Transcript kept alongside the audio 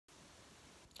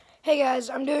Hey guys,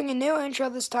 I'm doing a new intro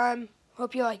this time.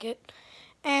 Hope you like it.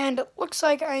 And it looks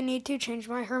like I need to change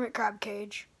my hermit crab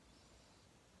cage.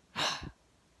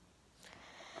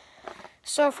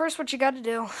 So first what you got to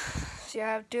do is you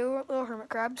have two little hermit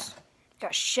crabs. You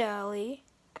got Shelly,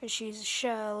 because she's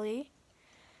Shelly.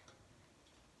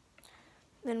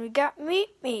 Then we got Meep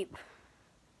Meep.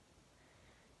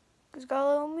 He's got a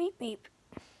little Meep Meep.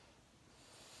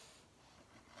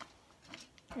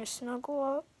 Just snuggle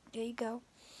up. There you go.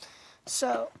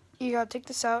 So, you gotta take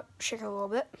this out, shake it a little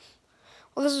bit.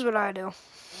 Well, this is what I do.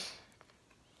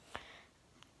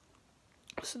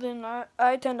 So then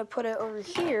I tend to put it over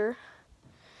here,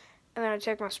 and then I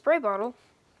take my spray bottle,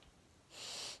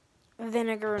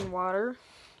 vinegar and water.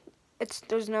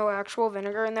 There's no actual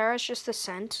vinegar in there, it's just the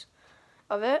scent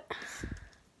of it.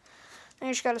 And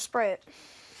you just gotta spray it.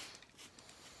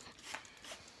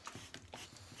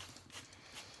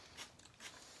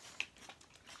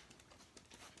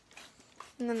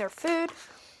 And then their food,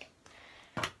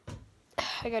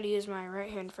 I gotta use my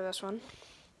right hand for this one.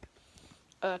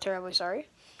 Terribly sorry.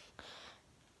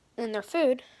 And their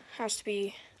food has to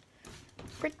be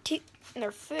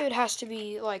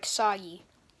like soggy.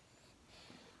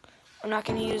 I'm not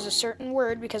gonna use a certain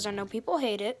word because I know people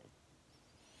hate it.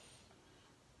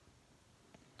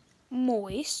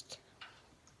 Moist.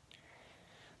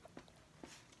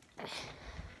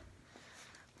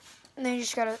 And then you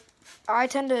just gotta, I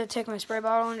tend to take my spray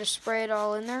bottle and just spray it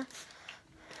all in there.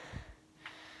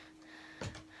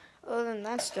 Other than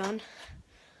that's done.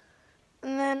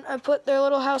 And then I put their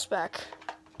little house back.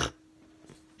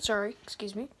 Sorry,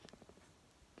 excuse me.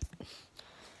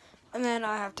 And then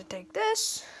I have to take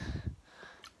this.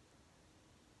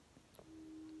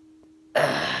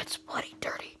 It's bloody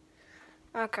dirty.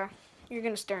 Okay, you're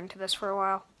gonna stare into this for a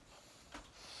while.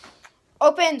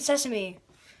 Open sesame.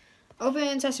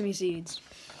 Open sesame seeds.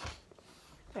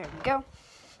 There we go.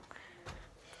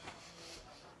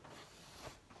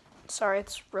 Sorry,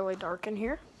 it's really dark in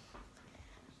here.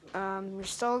 You're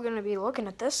still going to be looking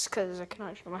at this because I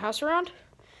cannot show my house around.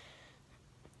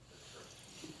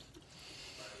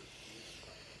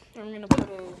 I'm going to put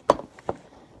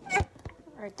it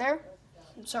right there.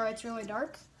 I'm sorry, it's really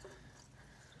dark.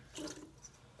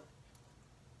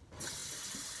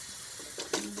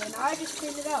 And then I just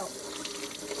cleaned it out.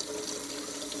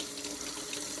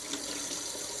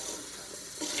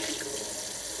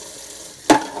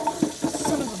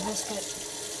 Son of a biscuit.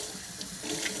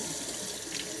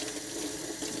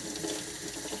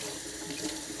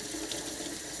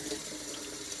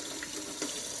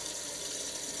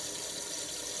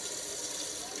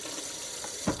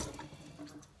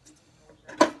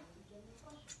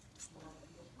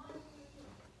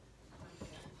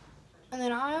 And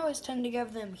then I always tend to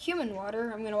give them human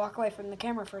water. I'm going to walk away from the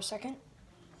camera for a second.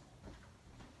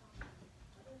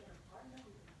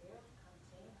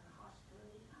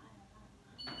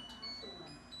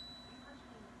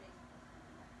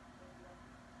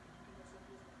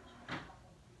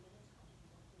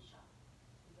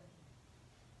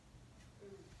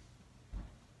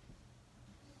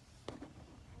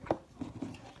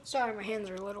 Sorry, my hands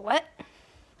are a little wet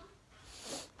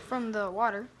from the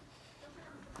water.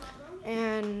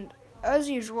 And as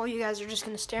usual, you guys are just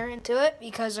going to stare into it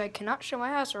because I cannot show my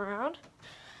house around.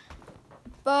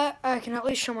 But I can at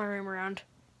least show my room around.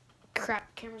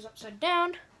 Crap, camera's upside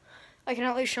down. I can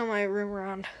at least show my room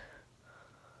around.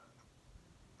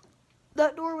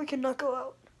 That door we cannot go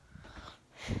out.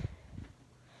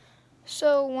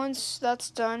 So once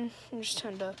that's done, you just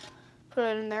tend to put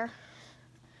it in there.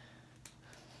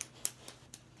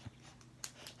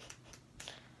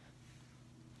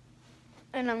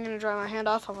 And I'm going to dry my hand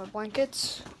off on my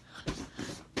blankets.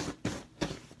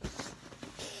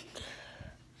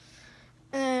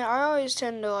 And I always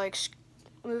tend to like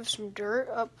move some dirt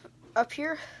up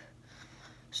here.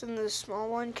 So then the small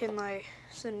one can like,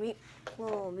 so the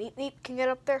little Meep Meep can get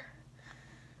up there.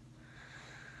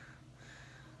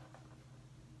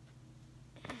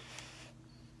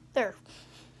 There.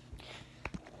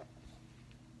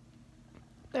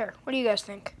 There, what do you guys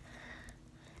think?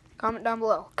 Comment down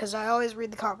below, because I always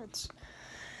read the comments.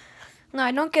 Now,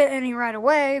 I don't get any right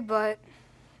away, but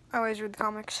I always read the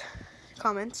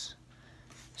comments.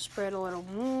 Spread a little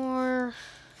more.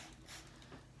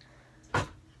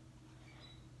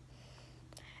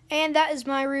 And that is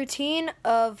my routine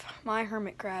of my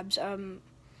hermit crabs. I'm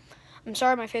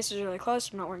sorry my face is really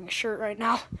close. I'm not wearing a shirt right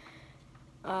now.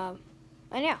 And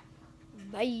yeah,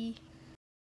 bye.